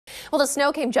Well, the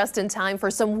snow came just in time for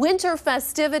some winter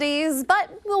festivities, but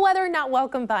the weather not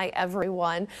welcome by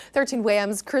everyone. 13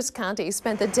 WHAM's Chris Conte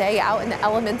spent the day out in the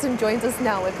elements and joins us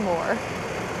now with more.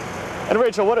 And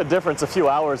Rachel, what a difference a few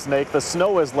hours make. The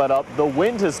snow has let up, the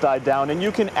wind has died down, and you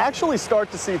can actually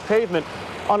start to see pavement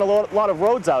on a lot of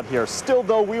roads out here. Still,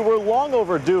 though, we were long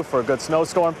overdue for a good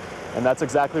snowstorm, and that's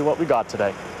exactly what we got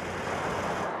today.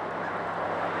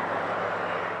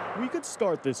 We could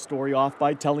start this story off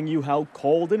by telling you how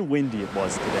cold and windy it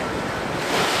was today.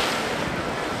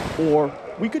 Or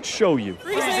we could show you.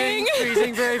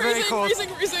 Freezing, very cold.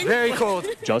 Freezing. Very cold.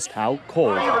 Just how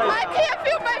cold. I can't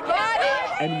feel my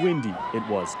body. And windy it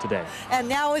was today. And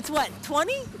now it's what,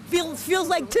 20? Feels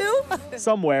like 2?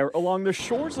 Somewhere along the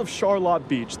shores of Charlotte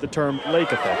Beach, the term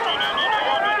lake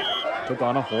effect took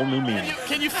on a whole new meaning.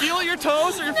 Can you feel your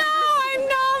toes? Or your No, I'm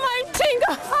numb. I'm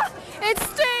tingled. It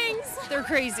stings. They're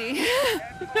crazy.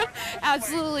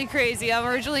 Absolutely crazy. I'm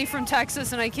originally from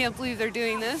Texas and I can't believe they're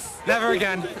doing this. Never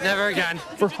again. Never again.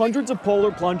 For hundreds of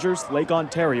polar plungers, Lake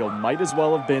Ontario might as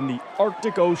well have been the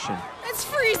Arctic Ocean. It's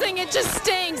freezing. It just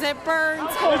stings. It burns.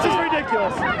 This is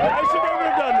ridiculous. I should never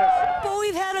have done this. But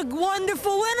we've had a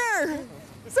wonderful winter.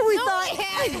 So we thought,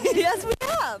 yes, we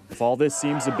have. If all this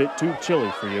seems a bit too chilly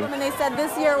for you, And they said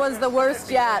this year was the worst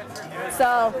yet,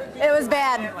 so it was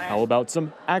bad. how about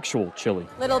some actual chili?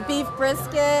 Little beef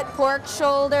brisket, pork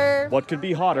shoulder. What could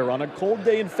be hotter on a cold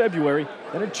day in February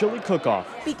than a chili cook-off?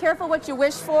 Be careful what you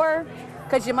wish for,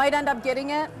 because you might end up getting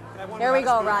it. There we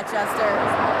go,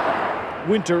 Rochester.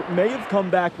 Winter may have come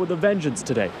back with a vengeance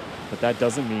today, but that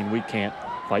doesn't mean we can't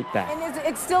fight back. And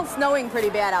it's still snowing pretty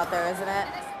bad out there, isn't it?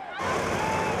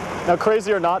 Now,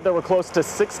 crazy or not, there were close to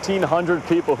 1,600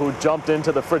 people who jumped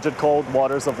into the frigid cold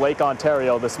waters of Lake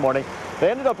Ontario this morning. They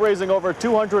ended up raising over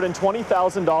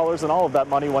 $220,000, and all of that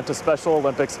money went to Special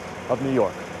Olympics of New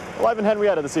York. Live in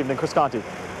Henrietta this evening, Chris Conte,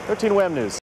 13 WHAM News.